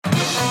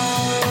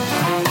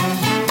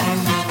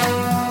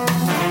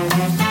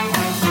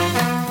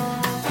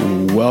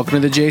Welcome to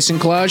the Jason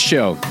Claus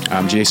Show.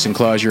 I'm Jason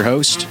Claus, your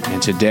host,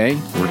 and today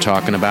we're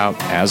talking about,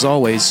 as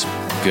always,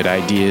 good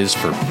ideas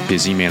for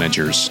busy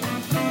managers.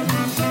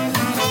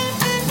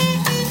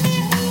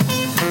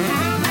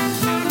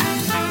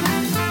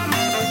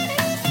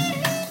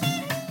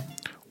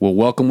 Well,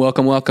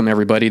 welcome,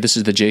 everybody. This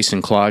is the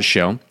Jason Claus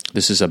Show.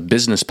 This is a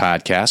business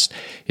podcast.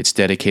 It's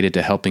dedicated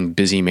to helping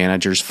busy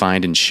managers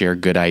find and share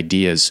good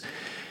ideas.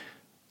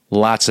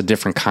 Lots of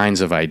different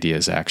kinds of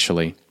ideas,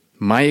 actually.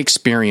 My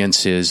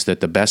experience is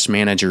that the best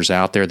managers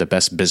out there, the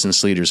best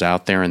business leaders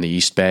out there in the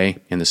East Bay,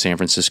 in the San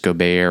Francisco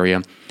Bay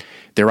Area,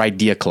 they're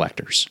idea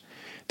collectors.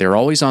 They're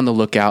always on the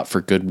lookout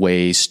for good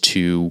ways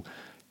to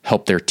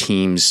help their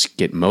teams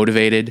get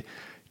motivated,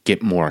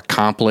 get more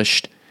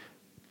accomplished,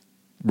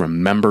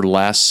 remember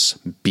less,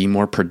 be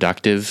more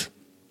productive.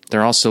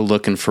 They're also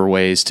looking for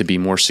ways to be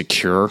more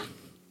secure.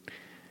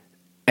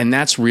 And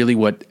that's really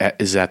what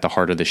is at the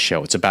heart of the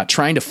show. It's about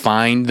trying to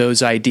find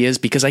those ideas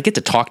because I get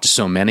to talk to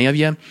so many of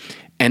you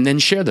and then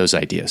share those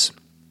ideas.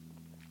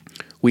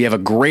 We have a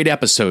great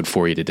episode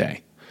for you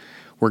today.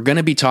 We're going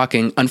to be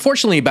talking,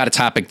 unfortunately, about a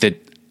topic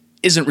that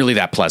isn't really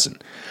that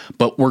pleasant,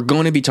 but we're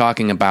going to be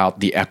talking about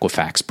the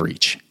Equifax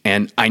breach.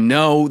 And I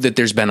know that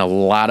there's been a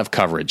lot of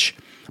coverage,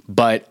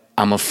 but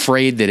I'm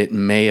afraid that it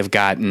may have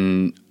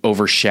gotten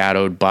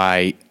overshadowed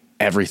by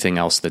everything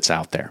else that's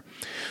out there.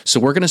 So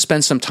we're going to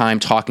spend some time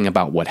talking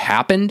about what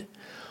happened,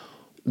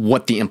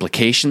 what the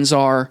implications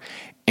are,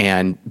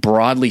 and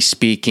broadly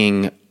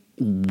speaking,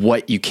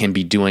 what you can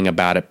be doing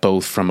about it,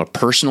 both from a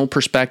personal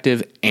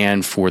perspective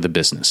and for the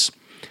business.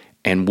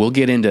 And we'll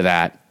get into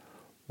that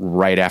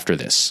right after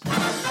this.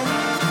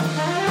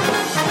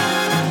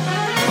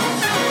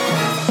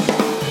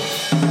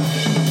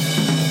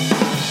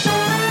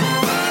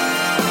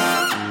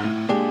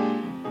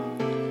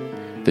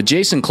 The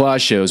Jason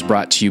Claus Show is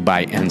brought to you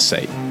by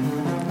Insight.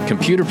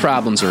 Computer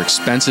problems are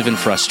expensive and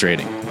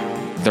frustrating.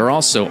 They're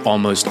also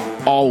almost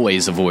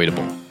always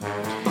avoidable.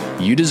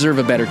 You deserve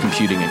a better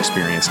computing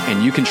experience,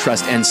 and you can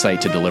trust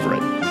Insight to deliver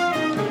it.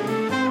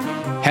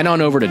 Head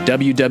on over to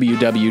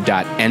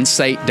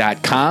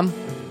www.insight.com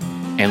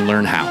and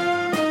learn how.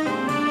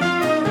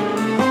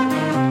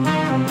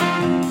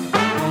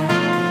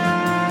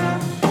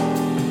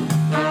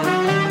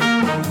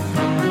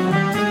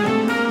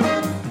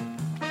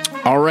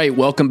 All right,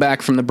 welcome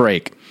back from the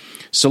break.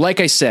 So like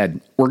I said,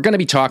 we're going to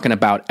be talking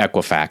about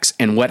Equifax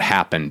and what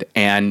happened,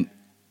 and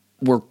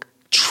we're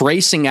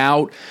tracing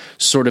out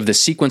sort of the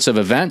sequence of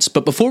events.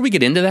 But before we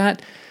get into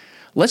that,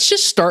 let's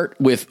just start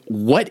with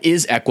what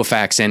is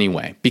Equifax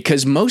anyway,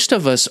 because most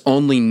of us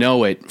only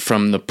know it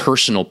from the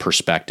personal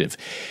perspective.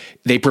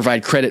 They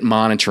provide credit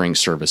monitoring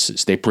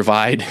services. They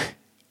provide,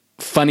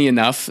 funny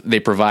enough,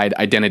 they provide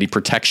identity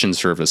protection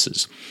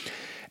services.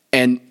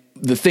 And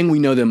the thing we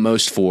know them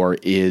most for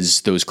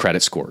is those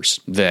credit scores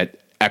that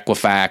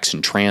Equifax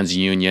and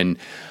TransUnion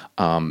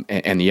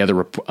and the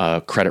other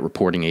credit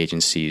reporting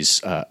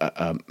agencies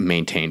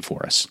maintain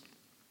for us.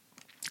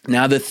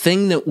 Now, the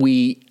thing that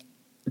we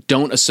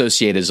don't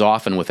associate as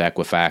often with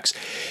Equifax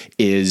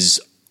is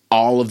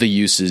all of the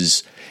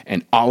uses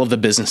and all of the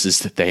businesses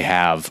that they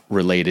have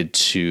related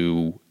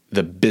to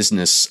the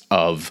business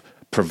of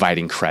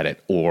providing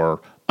credit or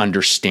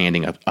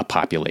understanding a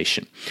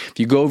population. If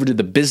you go over to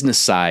the business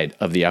side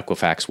of the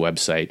Equifax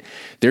website,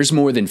 there's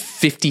more than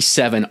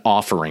 57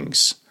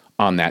 offerings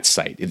on that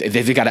site.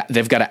 They've got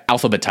to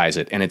alphabetize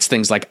it, and it's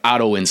things like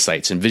auto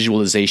insights and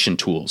visualization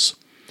tools,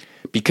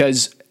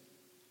 because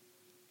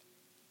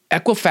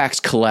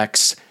Equifax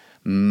collects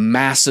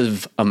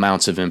massive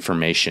amounts of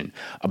information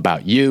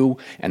about you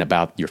and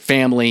about your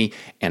family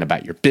and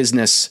about your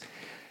business.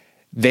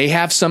 They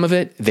have some of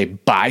it, they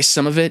buy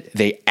some of it,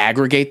 they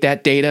aggregate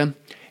that data,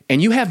 and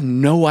you have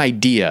no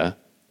idea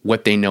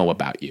what they know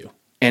about you.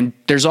 And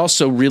there's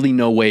also really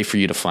no way for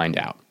you to find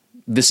out.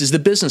 This is the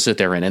business that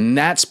they're in, and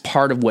that's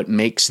part of what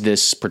makes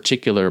this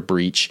particular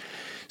breach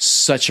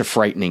such a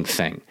frightening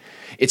thing.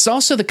 It's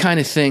also the kind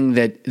of thing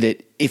that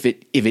if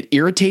it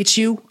irritates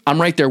you, I'm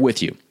right there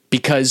with you,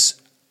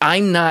 because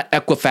I'm not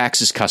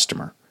Equifax's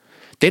customer.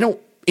 They don't,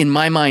 in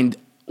my mind,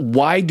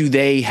 why do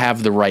they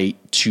have the right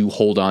to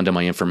hold on to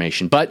my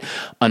information? But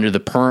under the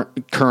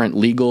current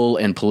legal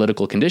and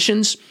political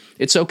conditions,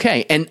 it's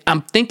okay. And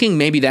I'm thinking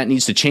maybe that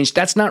needs to change.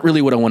 That's not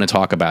really what I want to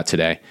talk about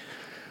today,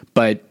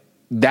 but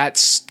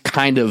that's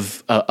kind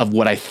of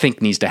what I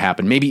think needs to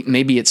happen.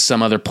 Maybe at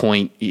some other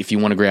point, if you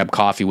want to grab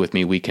coffee with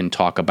me, we can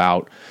talk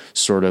about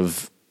sort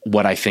of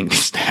what I think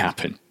needs to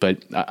happen.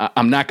 But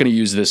I'm not going to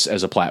use this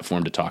as a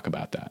platform to talk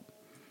about that.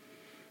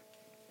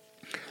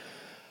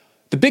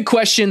 The big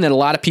question that a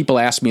lot of people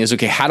ask me is,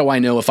 okay, how do I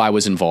know if I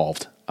was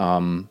involved?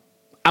 I'm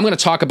going to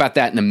talk about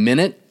that in a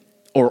minute,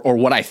 or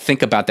what I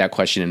think about that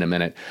question in a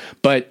minute.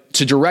 But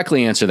to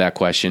directly answer that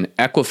question,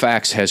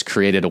 Equifax has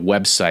created a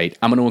website.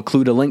 I'm going to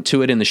include a link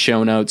to it in the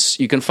show notes.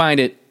 You can find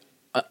it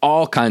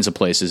all kinds of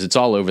places. It's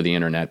all over the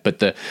internet. But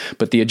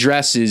the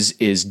address is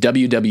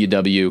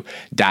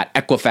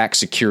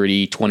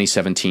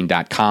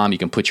www.equifaxsecurity2017.com. You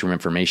can put your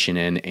information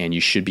in, and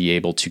you should be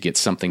able to get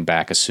something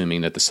back,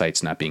 assuming that the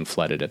site's not being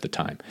flooded at the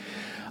time.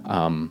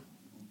 I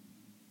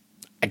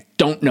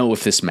don't know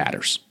if this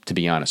matters, to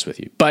be honest with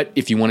you. But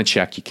if you want to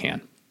check, you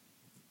can.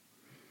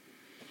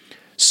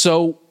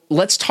 So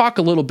let's talk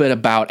a little bit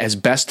about, as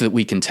best that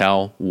we can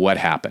tell, what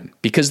happened.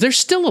 Because there's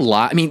still a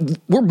lot. I mean,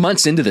 we're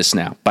months into this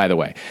now, by the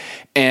way.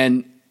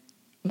 And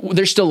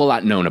there's still a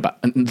lot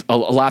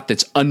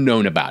that's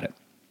unknown about it.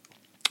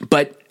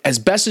 But as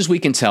best as we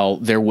can tell,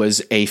 there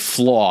was a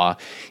flaw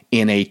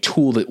in a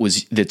tool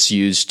that's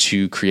used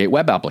to create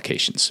web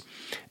applications.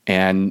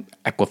 And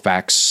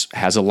Equifax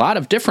has a lot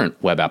of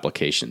different web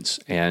applications,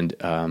 and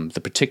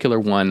the particular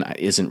one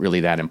isn't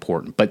really that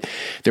important. But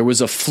there was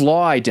a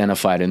flaw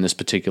identified in this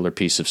particular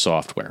piece of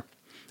software.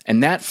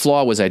 And that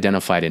flaw was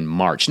identified in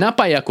March, not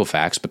by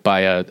Equifax, but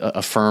by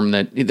a firm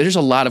that, there's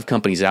a lot of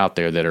companies out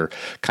there that are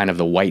kind of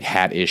the white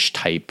hat-ish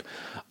type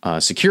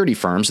security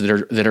firms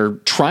that are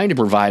trying to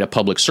provide a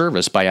public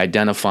service by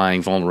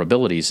identifying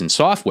vulnerabilities in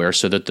software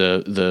so that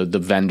the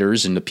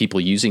vendors and the people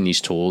using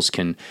these tools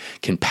can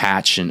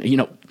patch.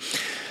 And,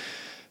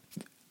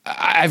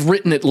 I've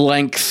written at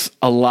length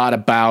a lot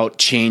about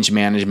change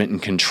management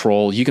and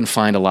control. You can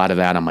find a lot of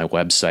that on my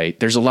website.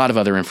 There's a lot of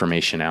other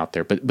information out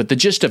there, but the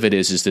gist of it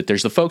is that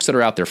there's the folks that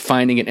are out there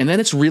finding it, and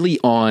then it's really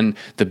on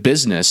the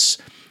business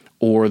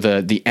or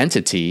the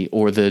entity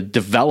or the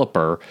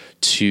developer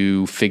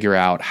to figure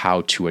out how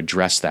to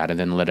address that and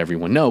then let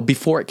everyone know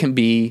before it can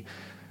be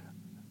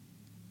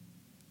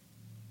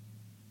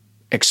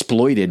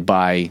exploited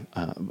by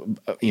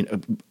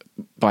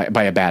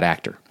a bad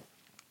actor.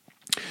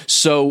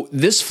 So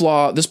this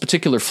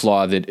particular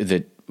flaw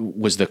that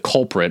was the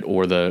culprit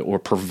or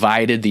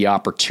provided the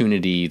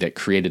opportunity that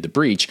created the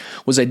breach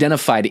was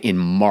identified in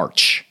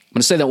March. I'm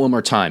going to say that one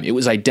more time. It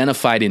was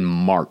identified in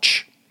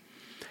March.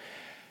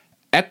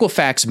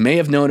 Equifax may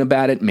have known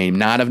about it, may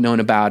not have known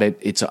about it.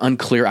 It's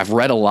unclear. I've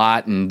read a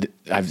lot and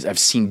I've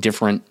seen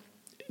different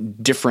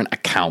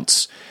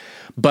accounts.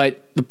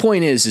 But the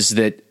point is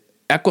that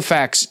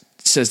Equifax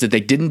says that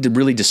they didn't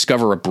really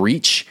discover a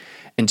breach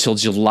until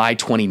July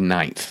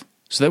 29th.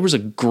 So there was a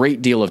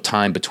great deal of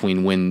time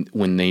between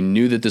when they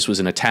knew that this was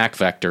an attack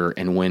vector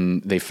and when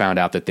they found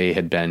out that they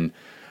had been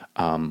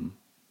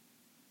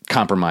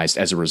compromised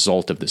as a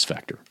result of this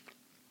vector.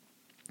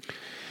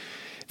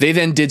 They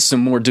then did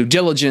some more due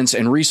diligence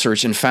and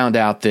research and found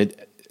out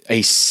that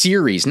a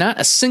series, not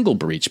a single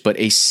breach, but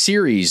a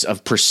series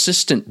of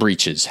persistent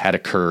breaches had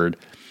occurred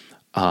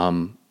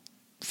from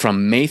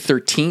May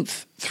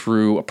 13th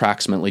through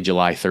approximately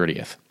July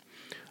 30th.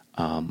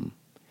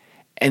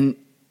 And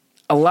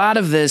a lot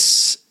of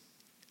this,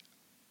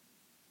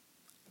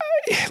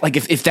 like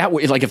if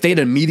they had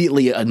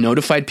immediately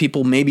notified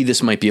people, maybe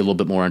this might be a little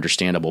bit more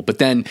understandable. But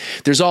then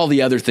there's all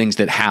the other things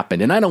that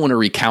happened, and I don't want to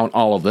recount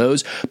all of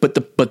those. But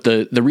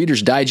the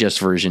Reader's Digest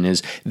version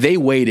is they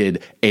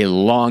waited a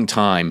long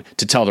time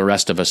to tell the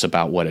rest of us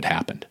about what had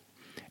happened,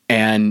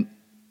 and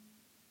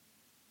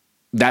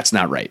that's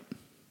not right.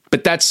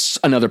 But that's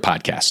another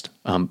podcast.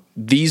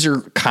 These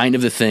are kind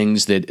of the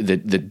things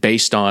that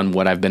based on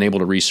what I've been able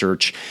to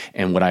research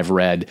and what I've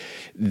read,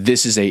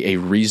 this is a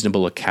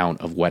reasonable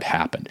account of what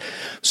happened.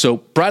 So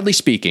broadly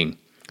speaking,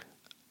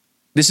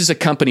 this is a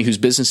company whose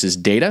business is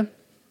data.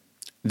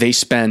 They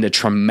spend a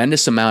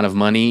tremendous amount of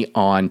money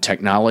on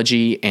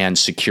technology and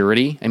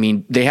security. I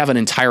mean, they have an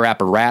entire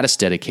apparatus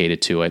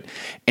dedicated to it,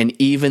 and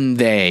even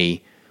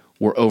they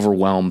were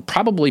overwhelmed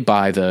probably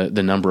by the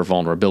number of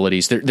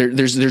vulnerabilities.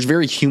 There's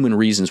very human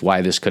reasons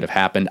why this could have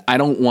happened. I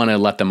don't want to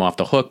let them off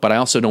the hook, but I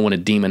also don't want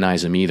to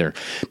demonize them either,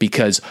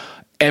 because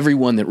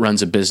everyone that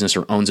runs a business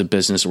or owns a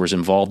business or is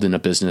involved in a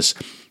business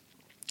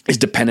is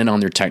dependent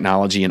on their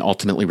technology and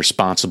ultimately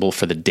responsible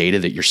for the data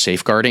that you're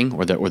safeguarding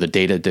or the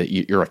data that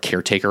you're a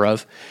caretaker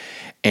of.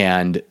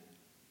 And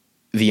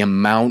the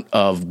amount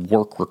of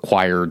work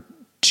required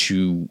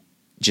to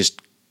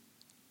just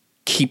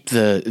keep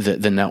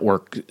the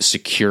network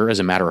secure as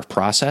a matter of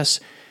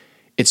process,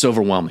 it's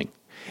overwhelming.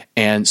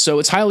 And so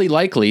it's highly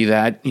likely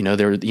that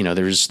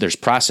there's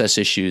process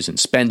issues and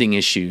spending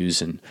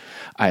issues. And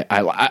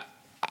I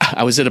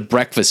was at a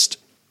breakfast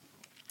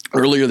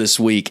earlier this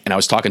week, and I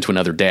was talking to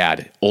another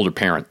dad, older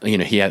parent.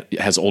 He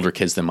has older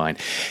kids than mine.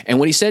 And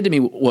what he said to me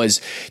was,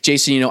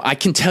 Jason, I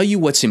can tell you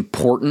what's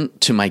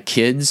important to my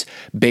kids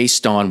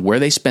based on where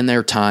they spend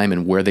their time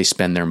and where they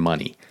spend their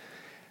money.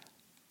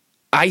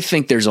 I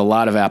think there's a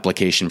lot of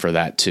application for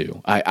that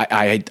too.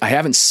 I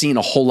haven't seen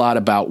a whole lot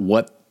about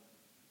what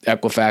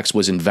Equifax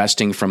was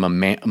investing from a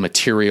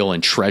material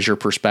and treasure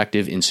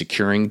perspective in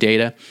securing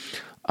data.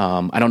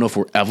 I don't know if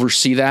we'll ever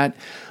see that,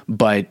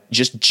 but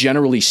just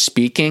generally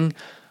speaking,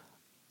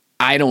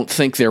 I don't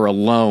think they're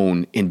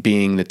alone in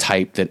being the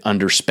type that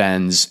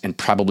underspends and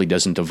probably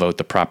doesn't devote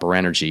the proper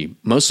energy,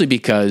 mostly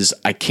because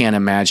I can't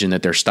imagine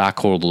that their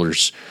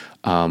stockholders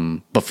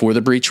before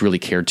the breach really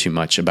cared too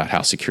much about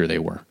how secure they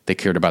were. They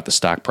cared about the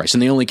stock price,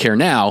 and they only care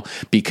now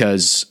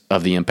because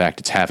of the impact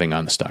it's having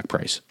on the stock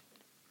price.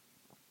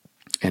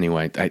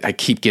 Anyway, I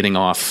keep getting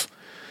off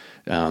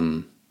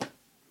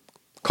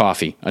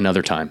coffee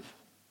another time.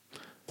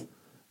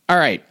 All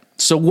right,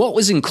 so what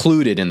was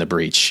included in the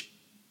breach?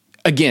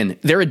 Again,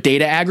 they're a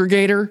data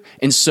aggregator,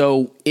 and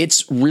so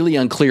it's really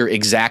unclear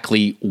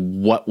exactly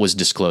what was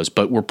disclosed,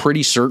 but we're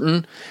pretty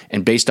certain,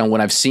 and based on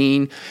what I've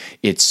seen,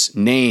 it's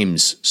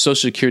names,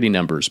 social security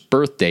numbers,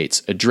 birth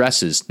dates,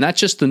 addresses, not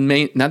just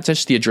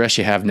the address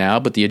you have now,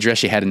 but the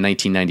address you had in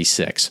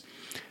 1996,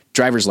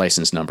 driver's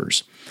license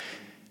numbers.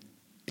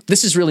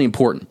 This is really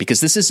important because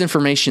this is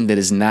information that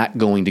is not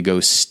going to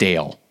go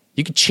stale.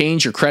 You could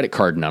change your credit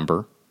card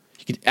number.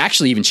 You could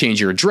actually even change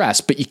your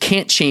address, but you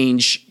can't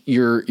change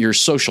your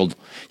social.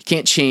 You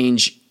can't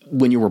change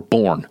when you were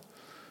born.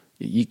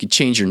 You could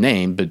change your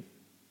name, but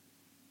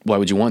why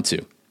would you want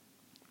to?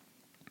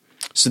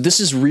 So this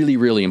is really,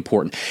 really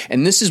important.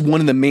 And this is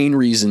one of the main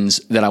reasons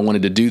that I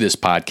wanted to do this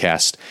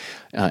podcast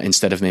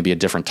instead of maybe a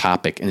different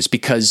topic. And it's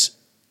because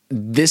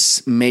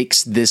this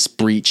makes this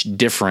breach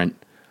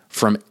different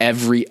from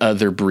every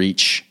other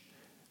breach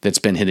that's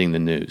been hitting the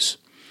news.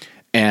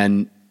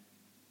 And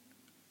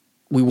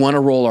we want to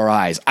roll our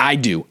eyes. I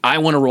do. I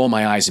want to roll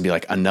my eyes and be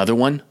like, another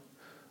one?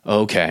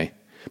 Okay.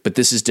 But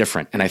this is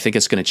different, and I think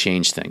it's going to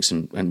change things,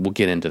 and we'll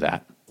get into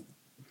that.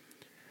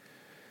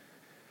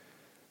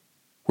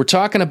 We're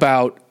talking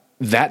about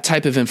that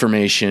type of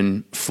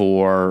information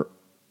for,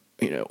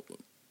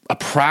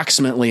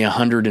 approximately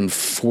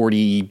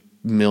 140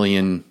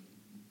 million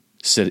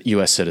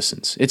U.S.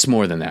 citizens. It's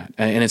more than that,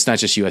 and it's not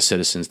just U.S.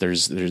 citizens.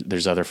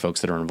 There's other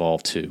folks that are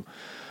involved too.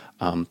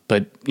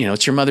 But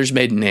it's your mother's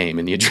maiden name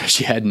and the address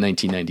you had in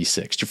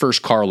 1996, your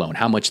first car loan,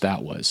 how much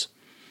that was.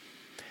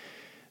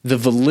 The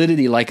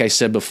validity, like I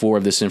said before,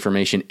 of this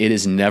information, it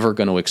is never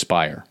going to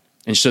expire.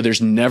 And so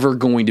there's never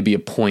going to be a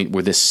point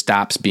where this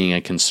stops being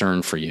a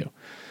concern for you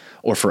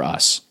or for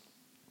us.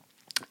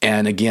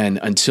 And again,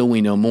 until we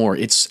know more,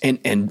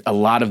 and a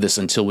lot of this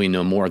until we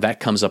know more,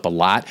 that comes up a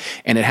lot.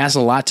 And it has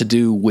a lot to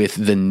do with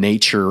the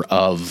nature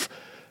of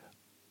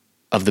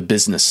the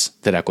business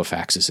that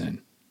Equifax is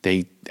in.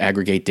 They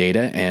aggregate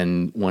data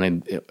and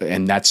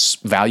that's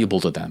valuable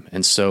to them.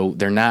 And so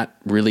they're not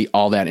really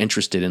all that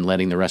interested in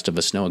letting the rest of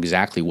us know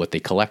exactly what they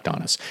collect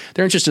on us.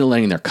 They're interested in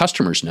letting their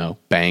customers know,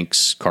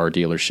 banks, car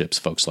dealerships,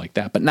 folks like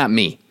that, but not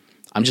me.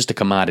 I'm just a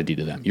commodity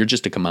to them. You're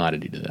just a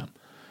commodity to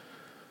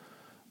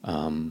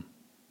them.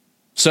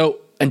 So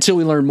until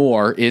we learn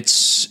more,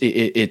 it's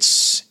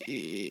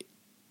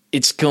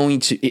going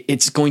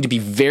to be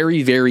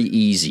very, very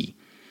easy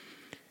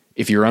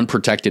if you're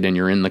unprotected and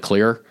you're in the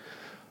clear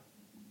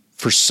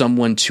for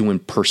someone to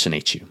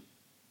impersonate you,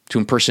 to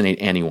impersonate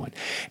anyone.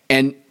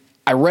 And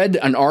I read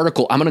an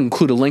article, I'm going to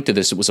include a link to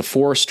this. It was a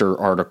Forrester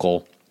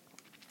article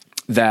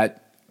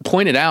that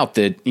pointed out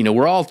that,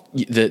 we're all,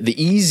 the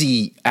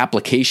easy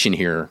application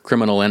here,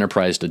 criminal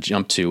enterprise to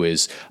jump to,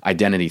 is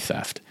identity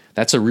theft.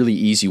 That's a really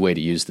easy way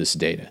to use this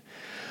data.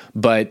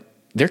 But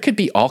there could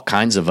be all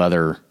kinds of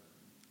other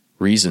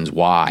reasons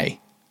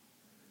why,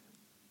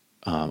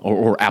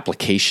 or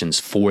applications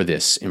for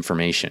this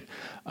information.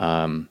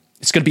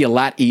 It's going to be a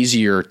lot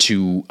easier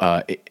to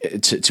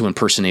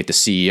impersonate the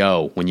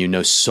CEO when you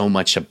know so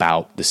much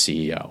about the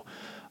CEO.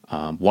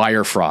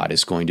 Wire fraud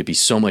is going to be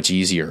so much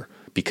easier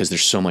because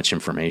there's so much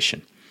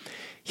information.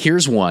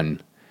 Here's one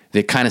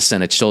that kind of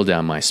sent a chill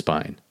down my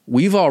spine.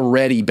 We've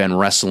already been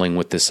wrestling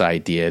with this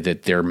idea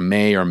that there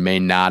may or may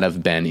not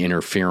have been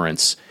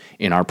interference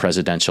in our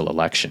presidential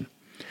election.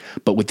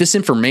 But with this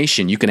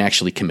information, you can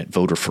actually commit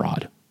voter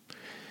fraud.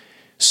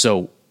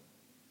 So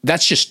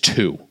that's just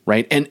two,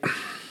 right? And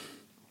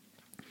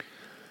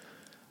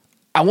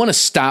I want to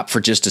stop for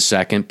just a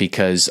second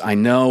because I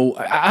know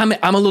I'm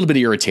a little bit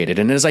irritated.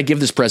 And as I give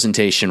this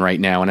presentation right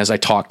now, and as I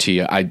talk to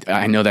you,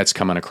 I know that's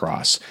coming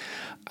across.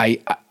 I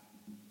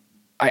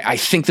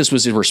think this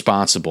was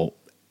irresponsible,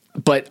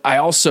 but I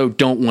also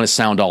don't want to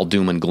sound all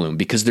doom and gloom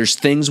because there's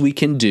things we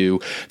can do.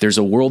 There's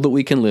a world that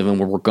we can live in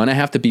where we're going to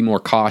have to be more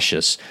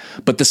cautious,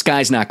 but the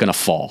sky's not going to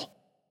fall.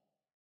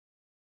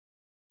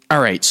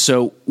 All right.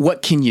 So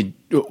what can you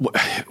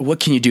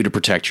do to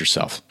protect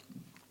yourself?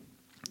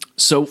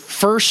 So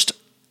first,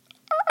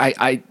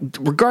 I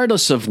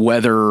regardless of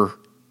whether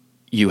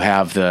you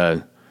have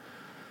you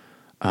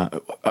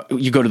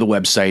go to the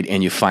website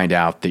and you find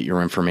out that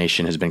your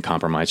information has been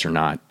compromised or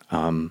not,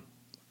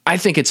 I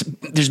think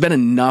there's been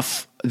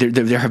enough.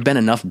 There have been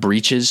enough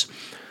breaches.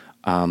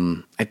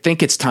 I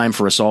think it's time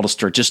for us all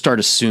to start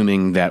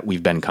assuming that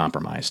we've been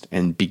compromised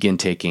and begin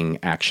taking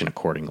action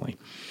accordingly.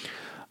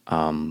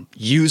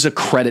 Use a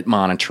credit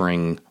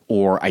monitoring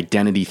or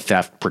identity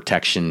theft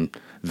protection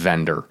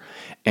vendor.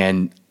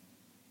 And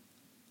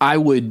I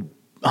would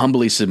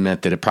humbly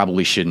submit that it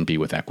probably shouldn't be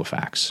with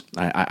Equifax.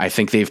 I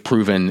think they've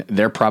proven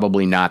they're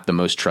probably not the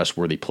most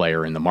trustworthy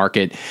player in the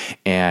market,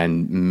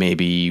 and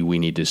maybe we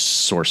need to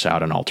source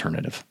out an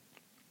alternative.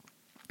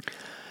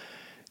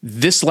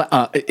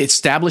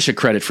 Establish a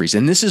credit freeze.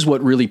 And this is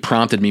what really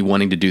prompted me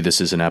wanting to do this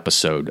as an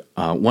episode.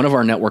 One of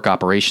our network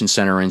operations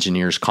center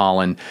engineers,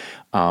 Colin,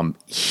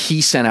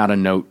 he sent out a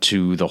note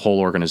to the whole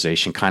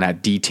organization, kind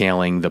of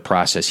detailing the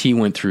process he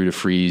went through to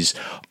freeze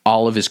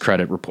all of his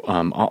credit,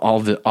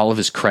 all of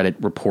his credit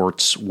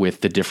reports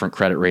with the different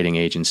credit rating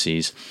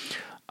agencies.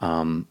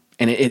 And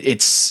And it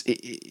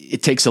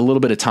takes a little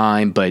bit of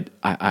time, but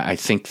I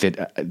think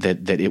that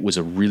it was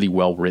a really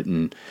well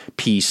written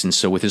piece. And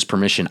so, with his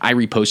permission, I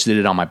reposted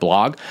it on my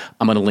blog.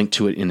 I'm going to link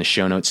to it in the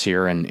show notes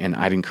here, and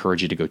I'd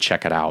encourage you to go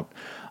check it out.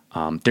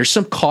 There's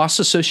some costs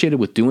associated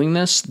with doing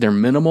this. They're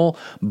minimal,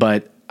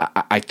 but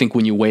I think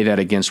when you weigh that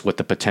against what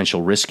the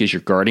potential risk is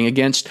you're guarding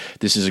against,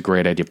 this is a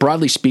great idea.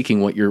 Broadly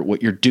speaking, what you're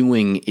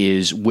doing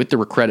is with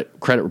the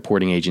credit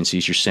reporting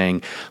agencies, you're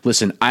saying,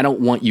 listen, I don't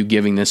want you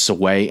giving this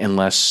away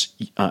unless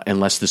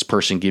this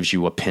person gives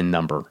you a PIN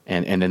number,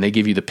 and then they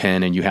give you the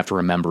PIN and you have to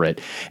remember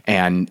it.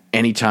 And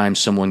anytime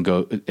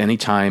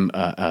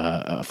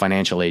a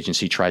financial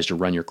agency tries to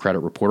run your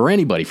credit report, or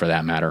anybody for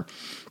that matter,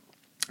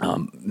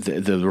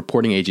 the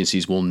reporting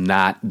agencies will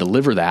not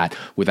deliver that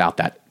without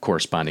that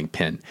corresponding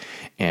PIN.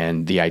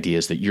 And the idea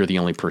is that you're the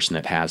only person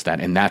that has that.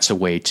 And that's a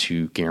way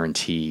to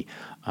guarantee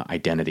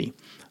identity.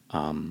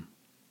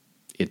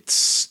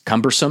 It's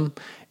cumbersome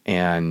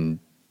and,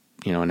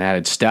 an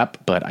added step.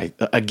 But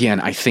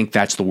I think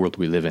that's the world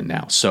we live in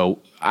now. So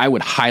I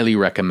would highly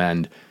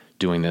recommend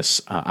doing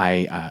this.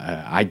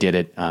 I did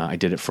it. I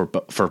did it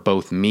for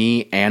both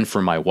me and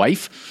for my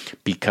wife,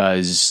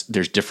 because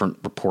there's different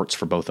reports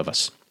for both of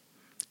us,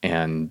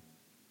 and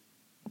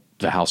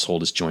the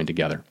household is joined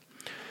together.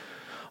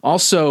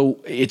 Also,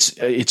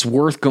 it's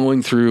worth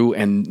going through,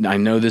 and I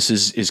know this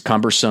is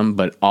cumbersome,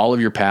 but all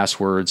of your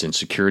passwords and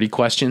security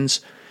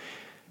questions,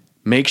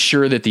 make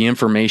sure that the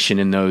information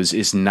in those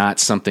is not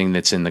something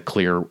that's in the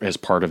clear as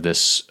part of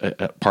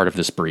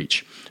this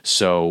breach.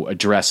 So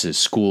addresses,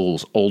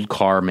 schools, old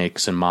car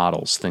makes and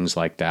models, things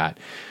like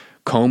that.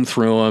 Comb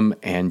through them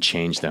and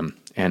change them.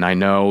 And I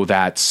know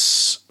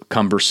that's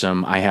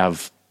cumbersome. I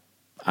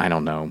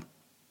don't know,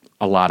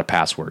 a lot of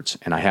passwords,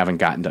 and I haven't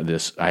gotten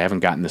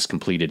this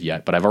completed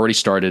yet, but I've already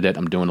started it.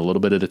 I'm doing a little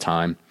bit at a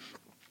time.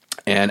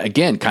 And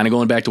again, kind of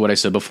going back to what I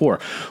said before,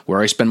 where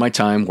I spend my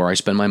time, where I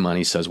spend my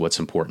money says what's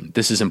important.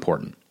 This is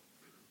important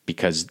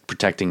because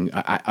protecting,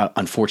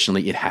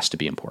 unfortunately, it has to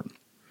be important.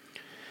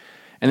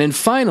 And then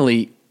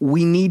finally,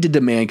 we need to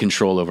demand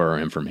control over our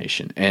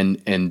information.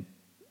 And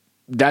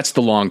that's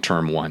the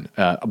long-term one.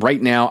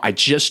 Right now, I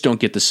just don't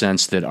get the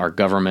sense that our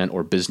government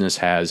or business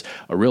has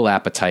a real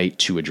appetite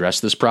to address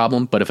this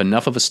problem. But if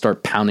enough of us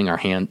start pounding our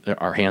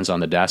hands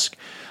on the desk,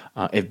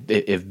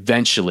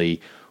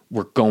 eventually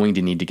we're going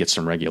to need to get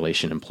some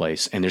regulation in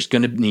place, and there's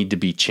going to need to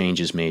be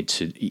changes made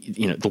to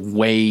the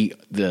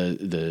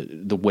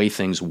way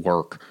things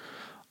work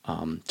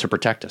to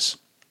protect us.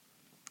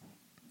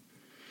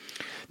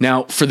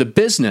 Now, for the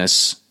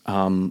business,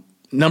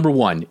 number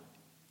one,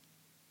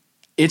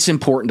 it's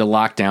important to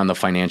lock down the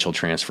financial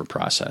transfer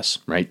process,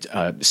 right?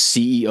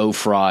 CEO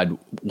fraud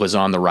was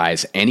on the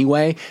rise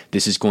anyway.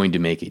 This is going to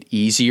make it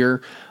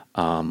easier.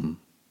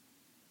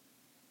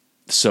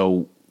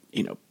 So,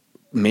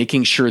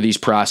 making sure these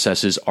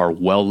processes are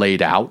well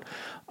laid out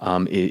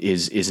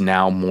is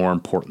now more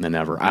important than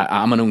ever.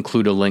 I'm going to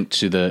include a link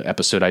to the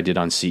episode I did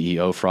on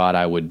CEO fraud.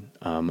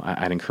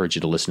 I'd encourage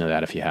you to listen to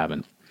that if you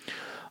haven't.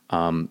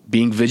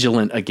 Being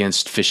vigilant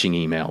against phishing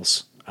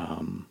emails.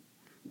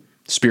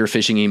 Spear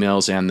phishing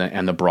emails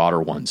and the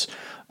broader ones.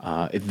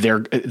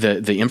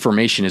 The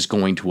information is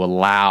going to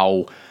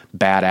allow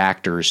bad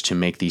actors to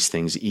make these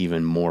things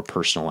even more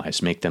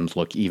personalized, make them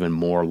look even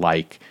more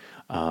like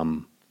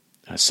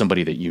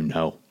somebody that you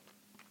know.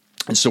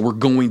 And so we're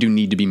going to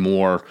need to be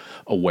more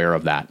aware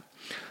of that.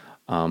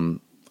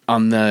 On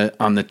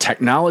the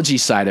technology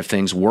side of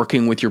things,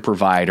 working with your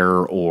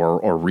provider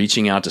or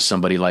reaching out to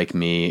somebody like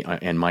me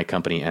and my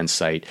company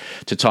Insight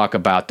to talk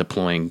about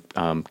deploying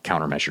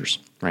countermeasures,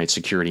 right?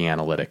 Security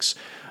analytics.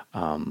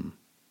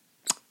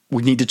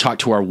 We need to talk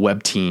to our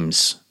web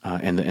teams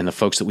and the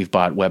folks that we've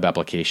bought web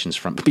applications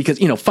from, because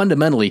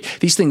fundamentally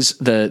these things,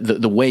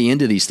 the way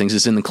into these things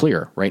is in the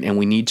clear, right? And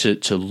we need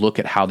to look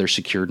at how they're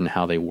secured and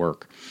how they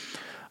work.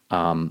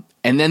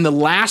 And then the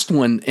last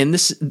one, and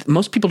this,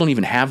 most people don't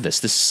even have this.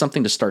 This is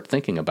something to start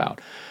thinking about.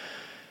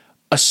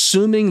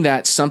 Assuming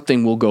that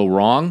something will go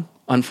wrong,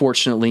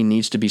 unfortunately,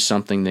 needs to be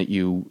something that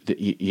you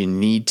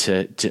need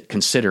to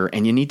consider,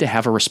 and you need to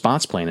have a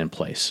response plan in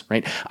place,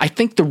 right? I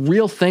think the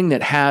real thing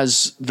that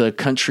has the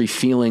country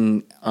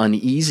feeling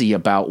uneasy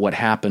about what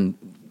happened,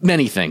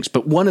 many things,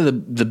 but one of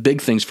the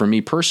big things for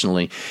me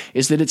personally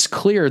is that it's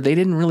clear they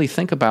didn't really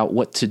think about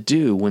what to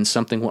do when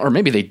something, or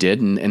maybe they did,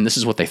 and this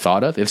is what they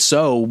thought of. If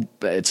so,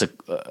 it's a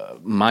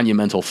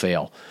monumental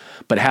fail.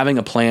 But having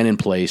a plan in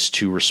place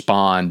to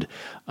respond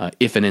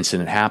if an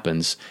incident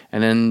happens,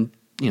 and then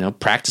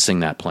practicing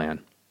that plan.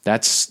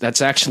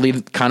 That's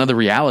actually kind of the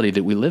reality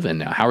that we live in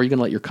now. How are you going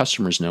to let your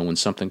customers know when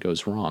something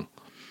goes wrong?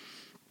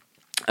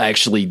 I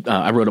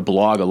wrote a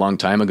blog a long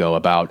time ago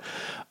about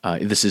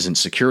this isn't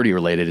security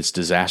related; it's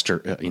disaster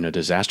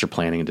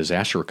planning and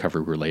disaster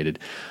recovery related.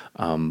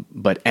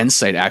 But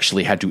Insight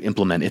actually had to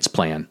implement its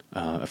plan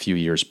a few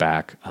years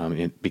back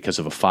because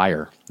of a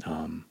fire.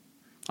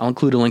 I'll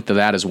include a link to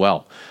that as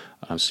well,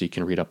 so you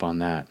can read up on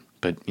that.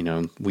 But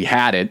we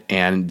had it,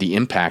 and the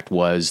impact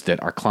was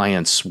that our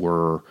clients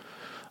were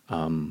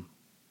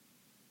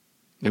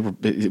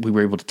we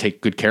were able to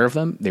take good care of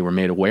them. They were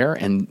made aware,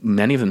 and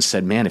many of them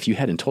said, "Man, if you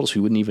hadn't told us,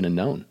 we wouldn't even have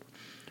known."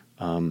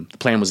 The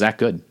plan was that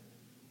good.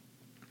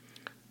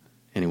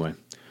 Anyway,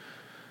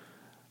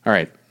 all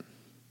right.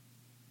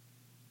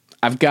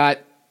 I've got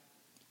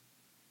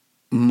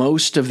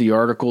most of the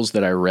articles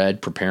that I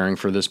read preparing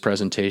for this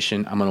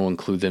presentation. I'm going to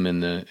include them in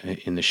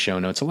the show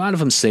notes. A lot of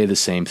them say the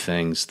same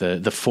things.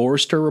 The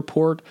Forrester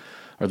report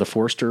or the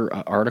Forrester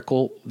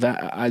article,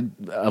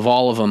 of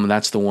all of them,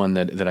 that's the one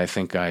that I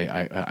think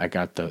I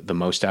got the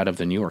most out of.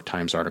 The New York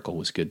Times article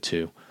was good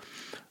too.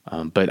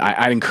 But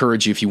I'd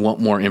encourage you, if you want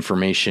more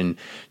information,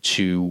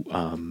 to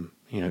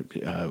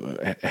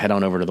head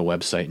on over to the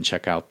website and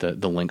check out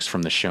the links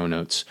from the show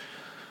notes.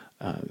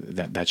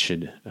 That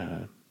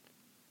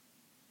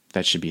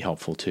should be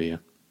helpful to you.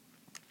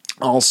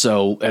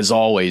 Also, as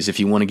always, if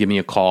you want to give me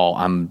a call,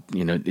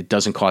 it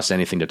doesn't cost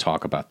anything to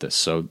talk about this.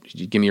 So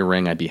give me a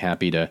ring. I'd be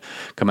happy to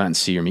come out and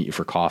see you or meet you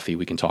for coffee.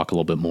 We can talk a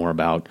little bit more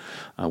about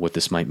what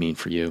this might mean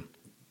for you.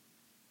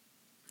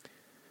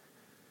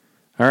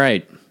 All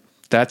right.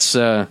 That's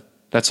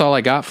all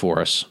I got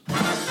for us.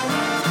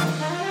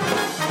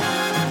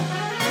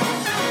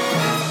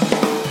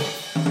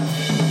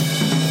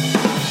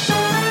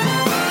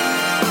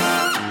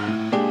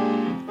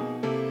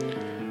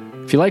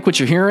 If you like what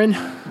you're hearing,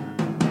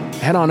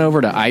 head on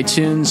over to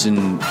iTunes and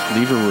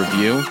leave a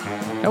review.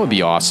 That would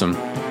be awesome.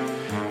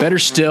 Better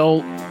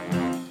still,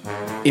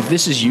 if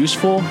this is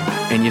useful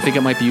and you think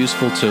it might be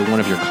useful to one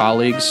of your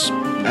colleagues,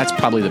 that's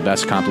probably the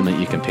best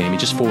compliment you can pay me.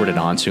 Just forward it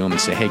on to them and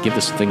say, hey, give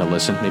this thing a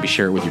listen. Maybe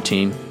share it with your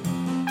team.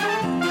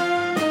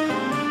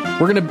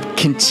 We're going to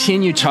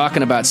continue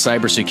talking about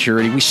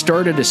cybersecurity. We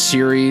started a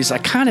series. I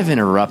kind of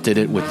interrupted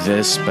it with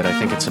this, but I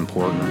think it's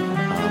important.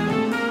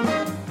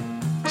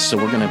 So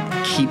we're going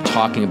to keep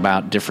talking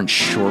about different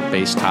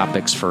short-based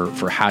topics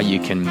for how you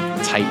can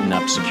tighten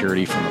up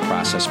security from a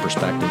process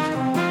perspective.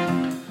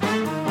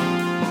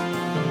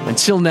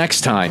 Until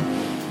next time,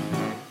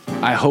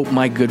 I hope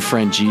my good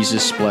friend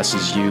Jesus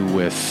blesses you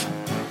with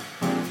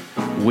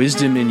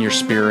wisdom in your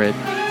spirit,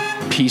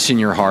 peace in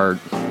your heart,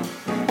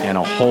 and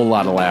a whole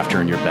lot of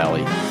laughter in your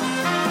belly.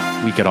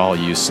 We could all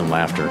use some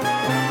laughter.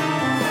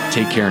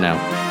 Take care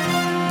now.